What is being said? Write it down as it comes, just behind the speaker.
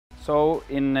So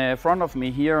in front of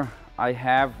me here I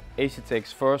have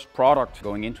Asetek's first product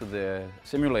going into the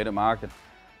simulator market.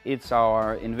 It's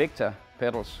our Invicta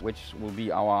Pedals, which will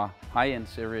be our high-end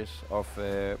series of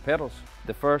pedals.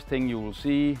 The first thing you will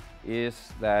see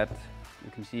is that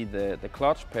you can see the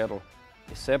clutch pedal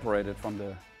is separated from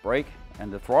the brake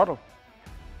and the throttle.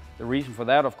 The reason for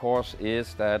that, of course,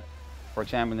 is that, for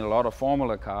example, in a lot of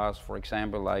Formula cars, for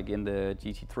example, like in the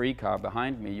GT3 car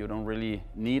behind me, you don't really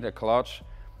need a clutch.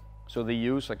 So the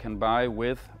user can buy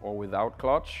with or without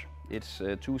clutch. It's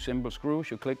two simple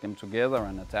screws, you click them together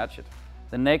and attach it.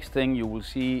 The next thing you will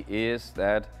see is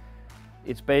that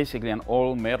it's basically an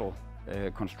all metal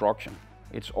construction.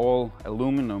 It's all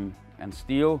aluminum and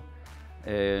steel,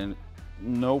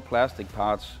 no plastic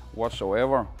parts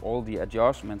whatsoever. All the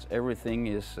adjustments, everything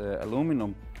is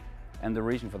aluminum. And the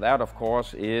reason for that, of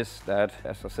course, is that,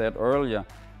 as I said earlier,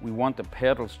 we want the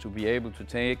pedals to be able to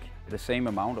take the same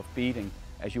amount of beating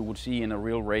as you would see in a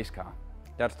real race car.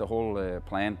 That's the whole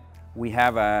plan. We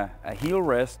have a heel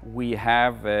rest. We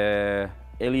have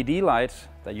LED lights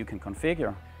that you can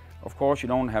configure. Of course, you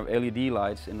don't have LED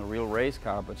lights in a real race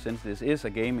car, but since this is a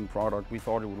gaming product, we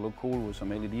thought it would look cool with some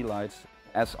LED lights.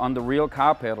 As on the real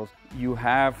car pedals, you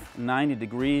have 90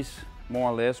 degrees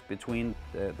more or less between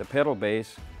the pedal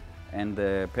base and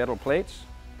the pedal plates.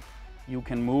 You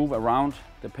can move around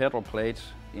the pedal plates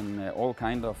in all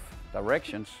kind of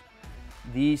directions.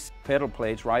 These pedal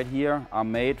plates right here are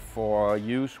made for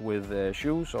use with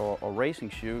shoes or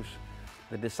racing shoes.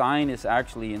 The design is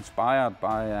actually inspired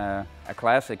by a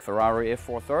classic Ferrari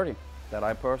F430 that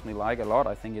I personally like a lot.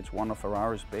 I think it's one of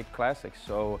Ferrari's big classics,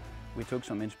 so we took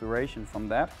some inspiration from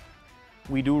that.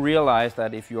 We do realize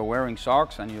that if you're wearing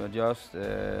socks and you are just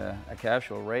a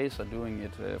casual racer doing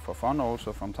it for fun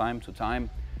also from time to time,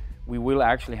 we will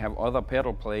actually have other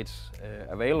pedal plates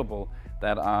available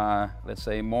that are, let's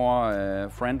say, more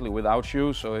friendly without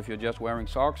shoes. So if you're just wearing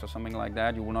socks or something like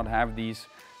that, you will not have these,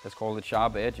 let's call it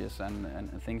sharp edges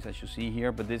and things as you see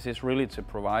here. But this is really to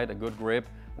provide a good grip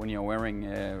when you're wearing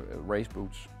race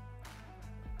boots.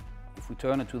 If we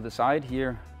turn it to the side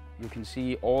here, you can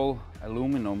see all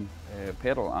aluminum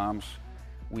pedal arms.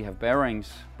 We have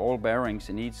bearings, ball bearings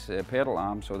in each pedal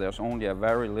arm, so there's only a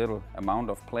very little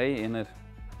amount of play in it.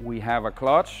 We have a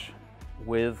clutch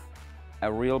with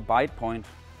a real bite point,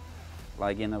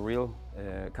 like in a real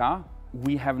car.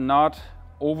 We have not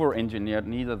over-engineered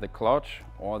neither the clutch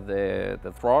or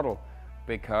the throttle,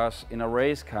 because in a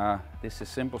race car this is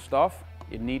simple stuff.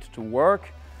 It needs to work,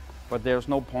 but there's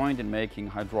no point in making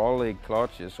hydraulic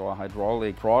clutches or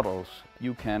hydraulic throttles.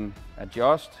 You can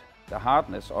adjust the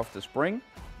hardness of the spring.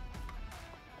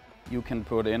 You can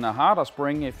put in a harder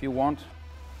spring if you want,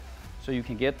 so you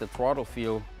can get the throttle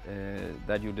feel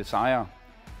that you desire.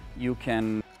 You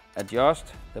can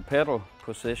adjust the pedal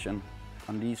position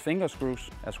on these finger screws,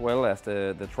 as well as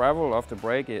the travel of the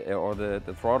brake or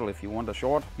the throttle if you want a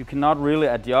short. You cannot really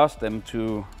adjust them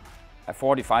to a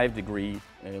 45-degree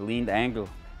leaned angle.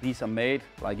 These are made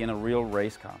like in a real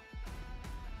race car.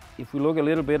 If we look a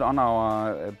little bit on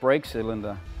our brake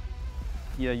cylinder,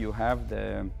 here you have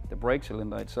the brake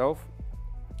cylinder itself,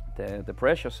 the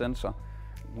pressure sensor.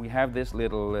 We have this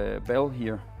little bell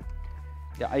here.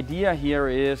 The idea here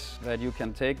is that you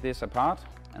can take this apart,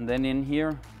 and then in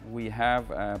here we have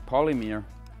a polymer.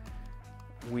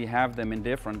 We have them in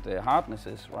different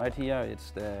hardnesses. Right here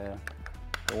it's the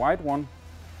white one.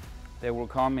 They will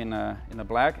come in a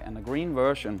black and a green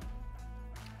version,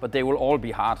 but they will all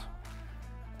be hard.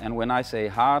 And when I say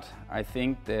hard, I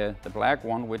think the black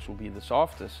one, which will be the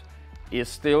softest, is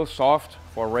still soft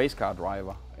for a race car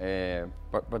driver.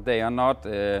 But they are not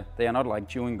like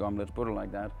chewing gum, let's put it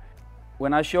like that.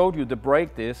 When I showed you the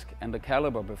brake disc and the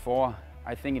caliper before,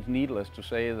 I think it's needless to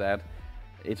say that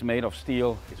it's made of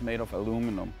steel, it's made of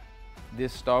aluminum.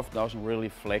 This stuff doesn't really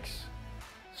flex.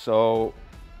 So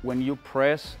when you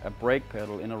press a brake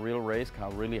pedal in a real race car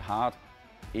really hard,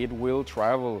 it will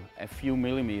travel a few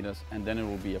millimeters and then it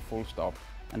will be a full stop.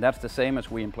 And that's the same as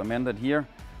we implemented here.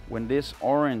 When this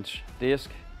orange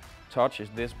disc touches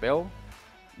this bell,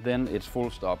 then it's full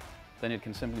stop. Then it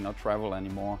can simply not travel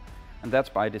anymore. And that's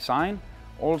by design.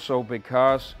 Also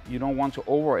because you don't want to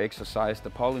over-exercise the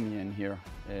polymer in here.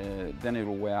 Then it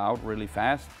will wear out really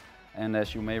fast. And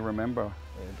as you may remember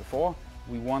before,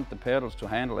 we want the pedals to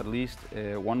handle at least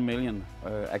 1 million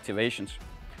activations.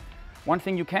 One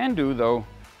thing you can do though,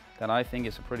 that I think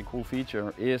is a pretty cool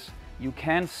feature, is you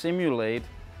can simulate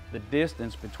the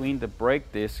distance between the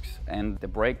brake discs and the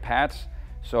brake pads.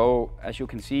 So as you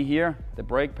can see here, the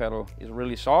brake pedal is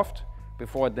really soft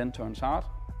before it then turns hard.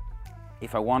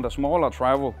 If I want a smaller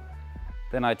travel,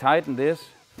 then I tighten this.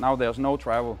 Now there's no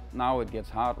travel, now it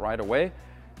gets hard right away.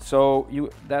 So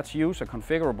that's user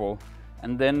configurable,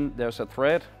 and then there's a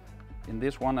thread in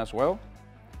this one as well.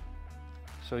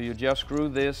 So you just screw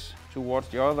this towards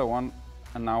the other one,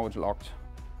 and now it's locked.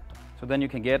 So then you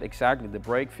can get exactly the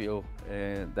brake feel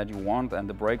that you want and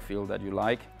the brake feel that you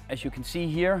like. As you can see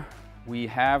here, we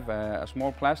have a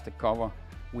small plastic cover.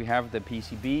 We have the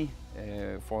PCB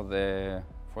for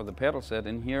the pedal set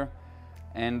in here,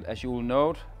 and as you will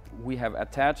note, we have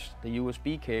attached the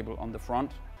USB cable on the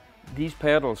front. These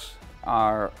pedals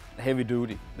are heavy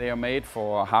duty. They are made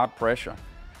for hard pressure.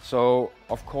 So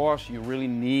of course you really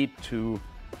need to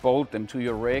bolt them to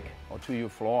your rig or to your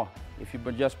floor. If you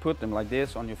just put them like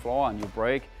this on your floor and you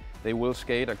brake, they will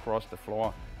skate across the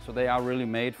floor. So they are really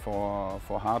made for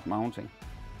hard mounting.